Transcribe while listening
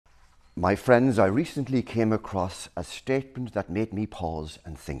My friends, I recently came across a statement that made me pause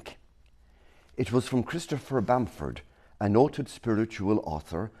and think. It was from Christopher Bamford, a noted spiritual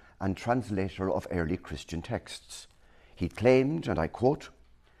author and translator of early Christian texts. He claimed, and I quote,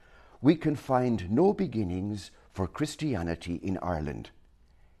 "We can find no beginnings for Christianity in Ireland.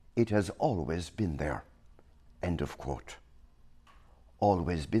 It has always been there." End of quote.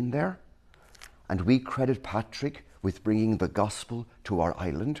 Always been there? And we credit Patrick with bringing the gospel to our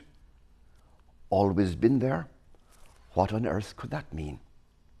island? Always been there? What on earth could that mean?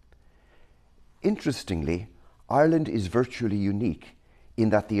 Interestingly, Ireland is virtually unique in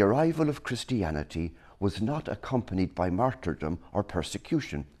that the arrival of Christianity was not accompanied by martyrdom or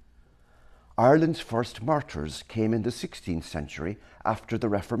persecution. Ireland's first martyrs came in the 16th century after the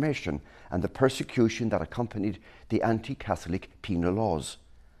Reformation and the persecution that accompanied the anti-Catholic penal laws.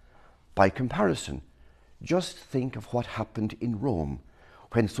 By comparison, just think of what happened in Rome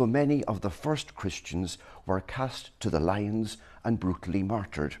when so many of the first Christians were cast to the lions and brutally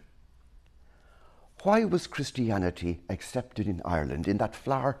martyred. Why was Christianity accepted in Ireland, in that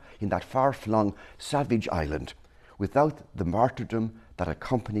far-flung savage island, without the martyrdom that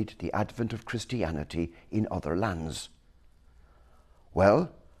accompanied the advent of Christianity in other lands?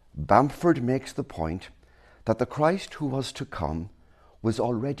 Well, Bamford makes the point that the Christ who was to come was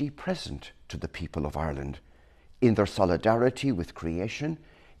already present to the people of Ireland, in their solidarity with creation,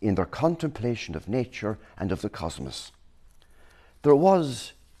 in their contemplation of nature and of the cosmos. There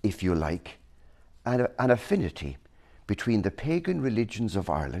was, if you like, an affinity between the pagan religions of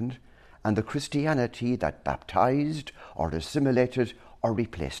Ireland and the Christianity that baptized or assimilated or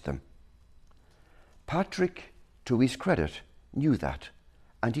replaced them. Patrick, to his credit, knew that,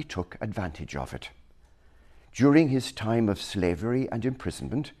 and he took advantage of it. During his time of slavery and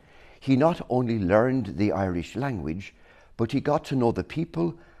imprisonment, he not only learned the Irish language, but he got to know the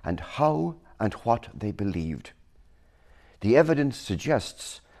people and how and what they believed. The evidence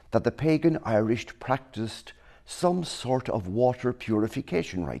suggests that the pagan Irish practiced some sort of water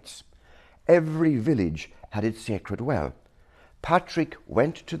purification rites. Every village had its sacred well. Patrick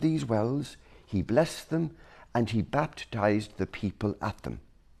went to these wells, he blessed them, and he baptized the people at them.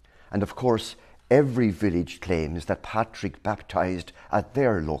 And of course, every village claims that Patrick baptized at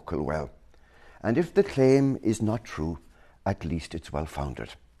their local well. And if the claim is not true, at least it's well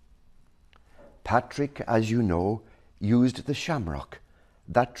founded. Patrick, as you know, used the shamrock,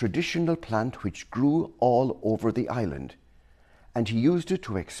 that traditional plant which grew all over the island, and he used it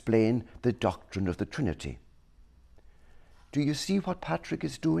to explain the doctrine of the Trinity. Do you see what Patrick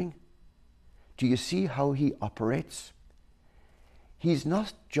is doing? Do you see how he operates? He's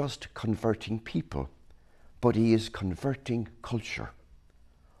not just converting people, but he is converting culture,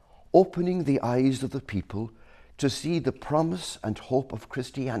 opening the eyes of the people to see the promise and hope of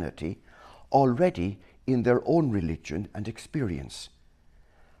Christianity already in their own religion and experience.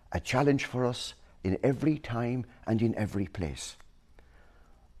 A challenge for us in every time and in every place.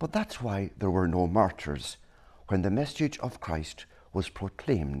 But that's why there were no martyrs when the message of Christ was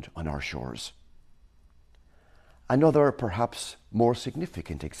proclaimed on our shores. Another, perhaps more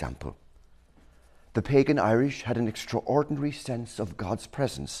significant example. The pagan Irish had an extraordinary sense of God's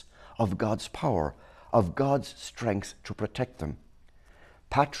presence, of God's power, of God's strength to protect them.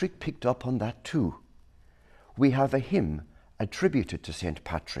 Patrick picked up on that too. We have a hymn attributed to St.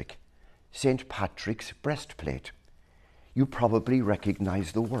 Patrick, St. Patrick's breastplate. You probably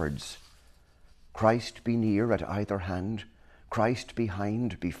recognize the words. Christ be near at either hand, Christ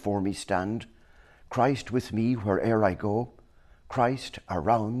behind before me stand, Christ with me where'er I go, Christ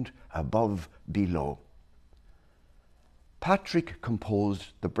around, above, below. Patrick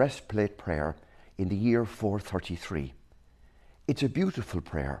composed the breastplate prayer in the year 433. It's a beautiful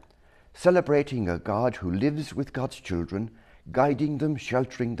prayer, celebrating a God who lives with God's children, guiding them,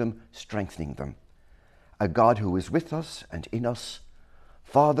 sheltering them, strengthening them. A God who is with us and in us,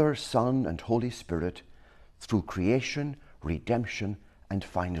 Father, Son, and Holy Spirit, through creation, redemption, and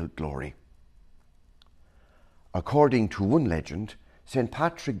final glory. According to one legend, St.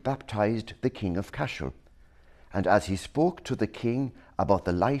 Patrick baptized the King of Cashel, and as he spoke to the king about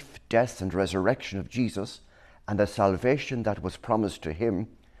the life, death, and resurrection of Jesus and the salvation that was promised to him,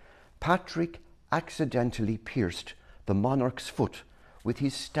 Patrick accidentally pierced the monarch's foot with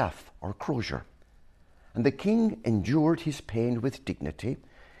his staff or crozier, and the king endured his pain with dignity,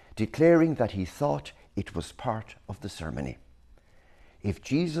 declaring that he thought it was part of the ceremony. If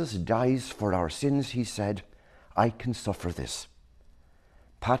Jesus dies for our sins, he said, I can suffer this.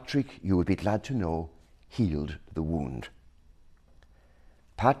 Patrick, you will be glad to know, healed the wound.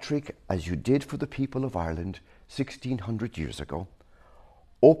 Patrick, as you did for the people of Ireland 1600 years ago,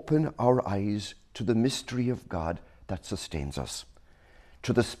 open our eyes to the mystery of God that sustains us,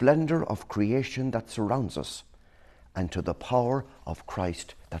 to the splendor of creation that surrounds us, and to the power of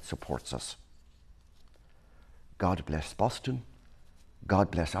Christ that supports us. God bless Boston.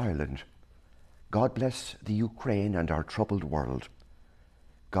 God bless Ireland. God bless the Ukraine and our troubled world.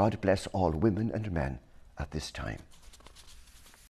 God bless all women and men at this time.